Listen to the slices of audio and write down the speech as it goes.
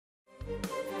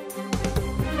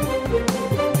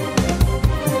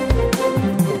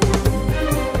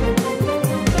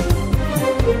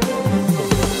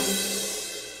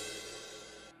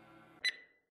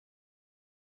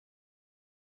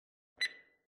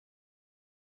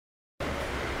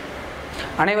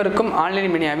அனைவருக்கும்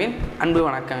ஆன்லைன் மீடியாவின் அன்பு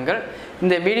வணக்கங்கள்.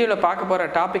 இந்த வீடியோவில் பார்க்க போகிற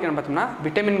டாபிக் என்ன பார்த்தோம்னா,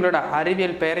 விட்டமின்களோட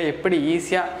அறிவியல் பெயரை எப்படி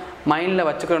ஈஸியாக மைண்டில்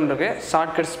வச்சுக்கிறோன்ற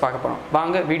ஷார்ட்கட்ஸ் பார்க்க போகிறோம்.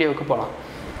 வாங்க வீடியோவுக்கு போகலாம்.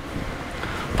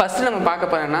 ஃபஸ்ட்டு நம்ம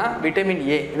பார்க்க போகிறோன்னா விட்டமின்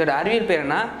ஏ. இதோட அறிவியல் பேர்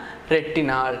என்ன?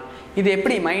 ரெட்டினால். இது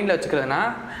எப்படி மைண்டில் வச்சுக்கிறதுனா,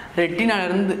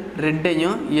 ரெட்டினாலிருந்து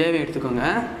ரெட்டையும் ஏவையும் எடுத்துக்கோங்க.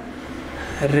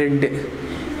 Red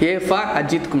A for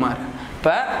Ajith Kumar.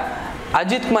 இப்போ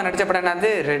அஜித் குமார் நடித்த படம் என்னது?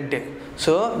 ரெட்டு.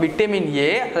 ஸோ விட்டமின் ஏ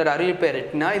அதோட அறிவியல் பேர்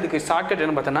ரெட்டினா. இதுக்கு ஷார்ட்கட்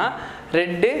என்ன பார்த்தோன்னா,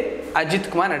 ரெட்டு அஜித்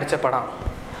குமார் நடித்த படம்.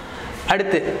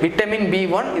 அடுத்து விட்டமின்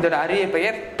B1, இதோட அறிவியல்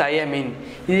பெயர் தயமின்.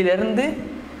 இதிலிருந்து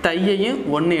தையையும்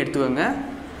ஒன்று எடுத்துக்கோங்க.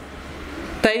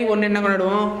 தை ஒன்று என்ன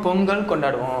கொண்டாடுவோம்? பொங்கல்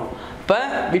கொண்டாடுவோம். இப்போ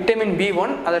விட்டமின்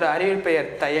B1 அதோட அறிவியல்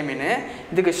பெயர் தயமின்.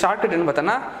 இதுக்கு ஷார்ட்கட் என்ன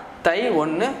பார்த்தோன்னா, தை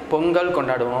ஒன்று பொங்கல்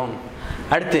கொண்டாடுவோம்.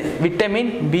 அடுத்து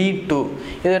விட்டமின் B2,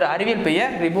 இதோட அறிவியல்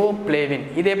பெயர் ரிபோப்ளேவின்.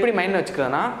 இது எப்படி மைண்டில்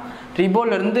வச்சுக்கிறதுனா,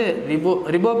 ரிபோலேருந்து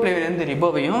ரிபோப்ளேவிலேருந்து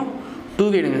ரிபோவையும்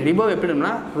 2 எடுங்க. ரிபோ எப்படி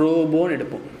எடுப்போம்னா ரோபோன்னு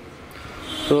எடுப்போம்.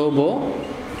 ரோபோ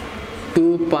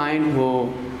 2.0.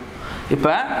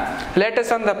 இப்போ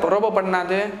லேட்டஸ்டாக அந்த ரோபோ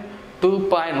பண்ணாது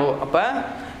 2.0. அப்போ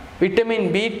விட்டமின்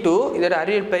B2 இதோட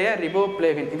அறிவியல் பெயர்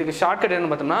ரிபோப்ளேவின். இதுக்கு ஷார்ட்கட் என்ன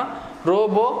பார்த்தோம்னா,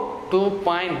 ரோபோ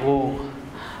 2.0.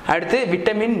 அடுத்து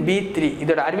விட்டமின் B3,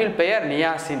 இதோட அறிவியல் பெயர்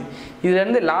நியாசின்.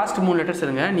 இதுலேருந்து லாஸ்ட் 3 லெட்டர்ஸ்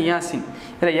இருங்க. நியாசின்.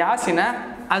 இதில் யாசினை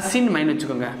அசின் மைண்ட்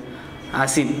வச்சுக்கோங்க.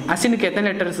 அசின். அசினுக்கு எத்தனை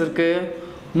லெட்டர்ஸ் இருக்குது?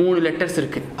 3 லெட்டர்ஸ்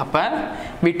இருக்குது. அப்போ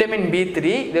விட்டமின்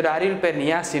B3 இதோட அறிவியல் பெயர்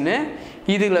நியாசின்.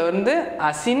 இதில் வந்து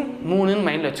அசின் 3ன்னு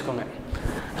மைண்டில் வச்சுக்கோங்க.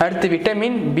 அடுத்து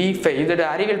விட்டமின் B5, இதோட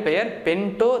அறிவியல் பெயர்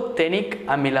பென்டோதெனிக்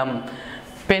அமிலம்.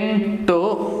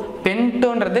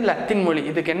 பென்டோன்றது லத்தீன் மொழி.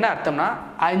 இதுக்கு என்ன அர்த்தம்னா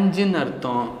 5ன்னு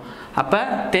அர்த்தம். அப்போ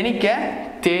தெனிக்க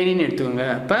தேனின்னு எடுத்துக்கோங்க.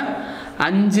 அப்போ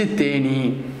 5 தேனி.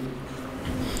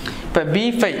 இப்போ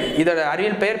B5 இதோட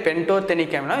அறிவியல் பெயர்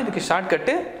பென்டோதெனிக் அமிலம். இதுக்கு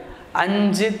ஷார்ட்கட்டு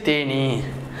 5 தேனி.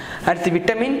 அடுத்து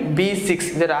விட்டமின் B6,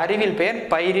 இதோட அறிவியல் பெயர்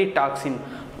பைரிடாக்சின்.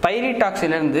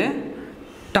 பைரிடாக்சின்லேருந்து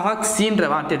டாக்ஸின்ற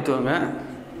வார்த்தை எடுத்துக்கோங்க.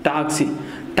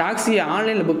 டாக்ஸி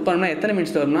ஆன்லைனில் புக் பண்ணோம்னா எத்தனை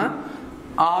மினிட்ஸில் வரும்னா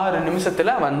 6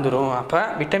 நிமிஷத்தில் வந்துடும். அப்போ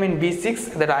விட்டமின் B6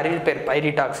 இதோட அறிவியல் பெயர்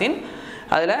பைரிடாக்சின்.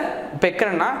 அதில் இப்போ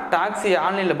எக்கணுன்னா டாக்ஸி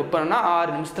ஆன்லைனில் புக் பண்ணோம்னா 6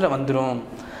 நிமிஷத்தில் வந்துடும்.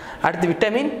 அடுத்து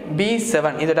விட்டமின்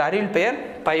B7, இதோட அறிவியல் பெயர்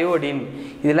பயோடின்.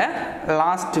 இதில்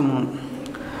லாஸ்ட் 3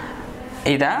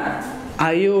 இதை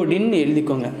அயோடின்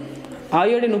எழுதிக்கோங்க.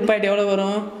 அயோடின் உப்பாயிட்டு எவ்வளோ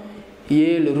வரும்?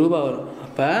 7 ரூபா வரும்.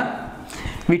 அப்போ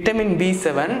விட்டமின்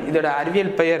B7 இதோட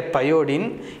அறிவியல் பெயர் பயோடின்.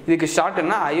 இதுக்கு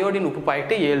ஷார்ட்னா அயோடின் உப்பு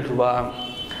பாயிட்டு 7 ரூபா.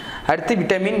 அடுத்து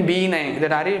விட்டமின் B9,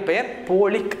 இதோட அறிவியல் பெயர்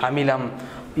போலிக் அமிலம்.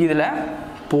 இதில்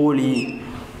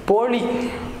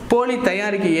போலி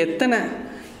தயாரிக்க எத்தனை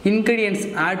இன்க்ரீடியன்ட்ஸ்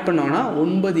ஆட் பண்ணுவாங்கன்னா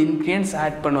 9 இன்க்ரீடியன்ட்ஸ்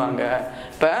ஆட் பண்ணுவாங்க.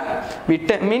 இப்போ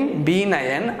விட்டமின்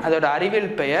B9 அதோட அறிவியல்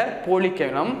பெயர் போலிக்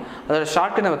அமிலம். அதோட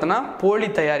ஷார்ட்கட் பார்த்தோன்னா போலி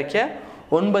தயாரிக்க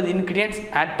 9 இன்க்ரீடியன்ட்ஸ்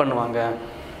ஆட் பண்ணுவாங்க.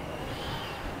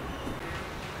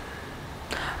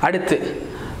 அடுத்து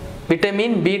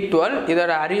விட்டமின் B12,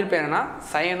 இதோட அறிவியல் பேர் என்னன்னா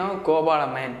சயனோ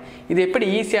கோபாலமைன். இது எப்படி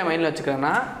ஈஸியாக மைண்டில்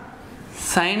வச்சுக்கிறதுனா,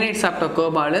 சயனைட் சாப்பிட்ட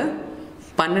கோபாலு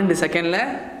 12 செகண்டில்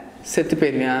செத்து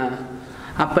போயிருவேன்.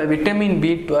 அப்போ விட்டமின்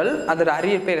B12 அதோட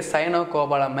அறிவியல் பேர் சயனோ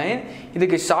கோபாலமைன்.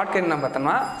 இதுக்கு ஷார்ட்கட் என்ன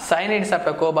பார்த்தோம்னா, சயனைட்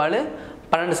சாப்பிட்ட கோபாலு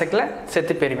 12 செகண்டில்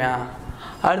செத்து போயிருவேன்.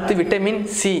 அடுத்து விட்டமின்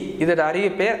C, இதோட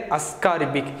அறிவியல் பேர்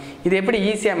அஸ்காரிபிக். இது எப்படி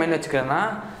ஈஸியாக மைண்டில் வச்சுக்கிறதுனா,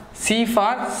 C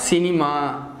ஃபார் சினிமா.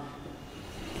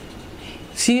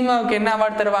 சினிமாவுக்கு என்ன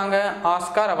அவார்டு தருவாங்க?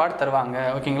 ஆஸ்கார் அவார்டு தருவாங்க.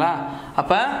 ஓகேங்களா?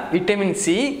 அப்போ விட்டமின் C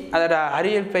அதோட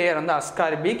அறிவியல் பெயர் வந்து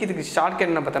அஸ்காரிபிக். இதுக்கு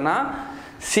ஷார்ட்கட் என்ன பார்த்தோன்னா,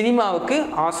 சினிமாவுக்கு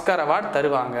ஆஸ்கார் அவார்டு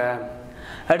தருவாங்க.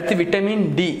 அடுத்து விட்டமின்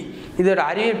D, இதோட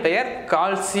அறிவியல் பெயர்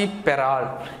கால்சிபெரால்.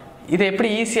 இதை எப்படி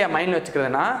ஈஸியாக மைண்டில்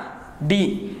வச்சுக்கிறதுனா,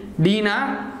 டீனா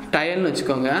டயல்னு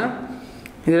வச்சுக்கோங்க.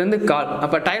 இது வந்து கால்.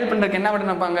 அப்போ டயல் பண்ணுறதுக்கு என்ன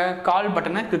பட்டன் வைப்பாங்க? கால்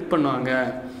பட்டனை கிளிக் பண்ணுவாங்க.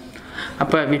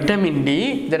 அப்போ விட்டமின் D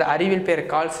இதோட அறிவியல் பேர்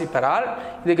கால்சிபெரால்.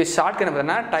 இதுக்கு ஷார்ட்கட் என்ன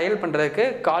பார்த்தோன்னா, டயல் பண்ணுறதுக்கு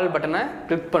கால் பட்டனை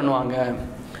கிளிக் பண்ணுவாங்க.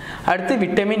 அடுத்து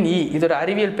விட்டமின் E, இதோட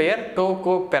அறிவியல் பெயர்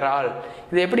டோகோபெரால்.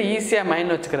 இது எப்படி ஈஸியாக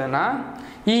மைண்டில் வச்சுக்கிறதுனா,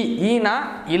 ஈனா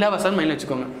இலவசம் மைண்டில்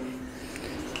வச்சுக்கோங்க.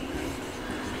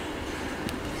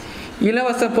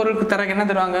 இலவச பொருளுக்கு தரக்கு என்ன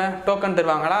தருவாங்க? டோக்கன்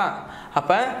தருவாங்களா?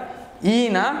 அப்போ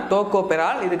ஈனா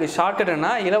டோகோபெரால். இதுக்கு ஷார்ட்கட் என்ன?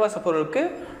 இலவச பொருளுக்கு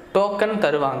டோக்கன்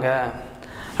தருவாங்க.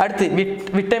 அடுத்து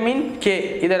விட்டமின் K,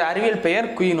 இதோட அறிவியல் பெயர்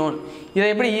குயினோன். இதை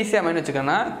எப்படி ஈஸியாக மைண்ட்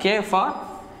வச்சுக்கோன்னா, K ஃபார்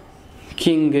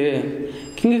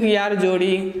கிங்குக்கு யார்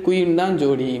ஜோடி? குயின் தான்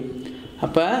ஜோடி.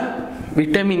 அப்போ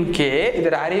விட்டமின் K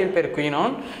இதோட அறிவியல் பேர்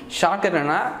குயினோன். ஷார்ட்கட்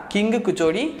என்னன்னா, கிங்குக்கு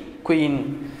ஜோடி குயின்.